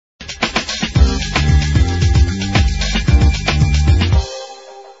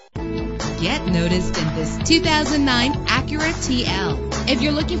noticed in this 2009 Acura TL. If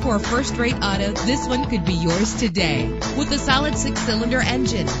you're looking for a first-rate auto, this one could be yours today. With a solid 6-cylinder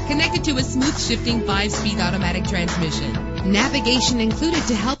engine connected to a smooth shifting 5-speed automatic transmission. Navigation included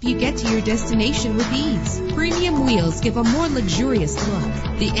to help you get to your destination with ease. Premium wheels give a more luxurious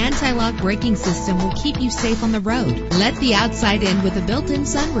look. The anti-lock braking system will keep you safe on the road. Let the outside in with a built-in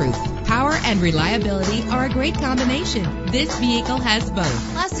sunroof. Power and reliability are a great combination. This vehicle has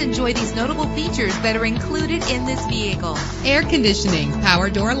both. Plus, enjoy these notable features that are included in this vehicle: air conditioning, power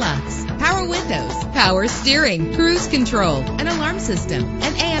door locks, power windows, power steering, cruise control, an alarm system,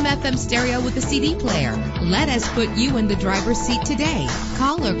 an AM/FM stereo with a CD player. Let us put you in the driver's seat today.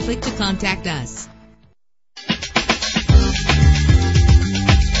 Call or click to contact us.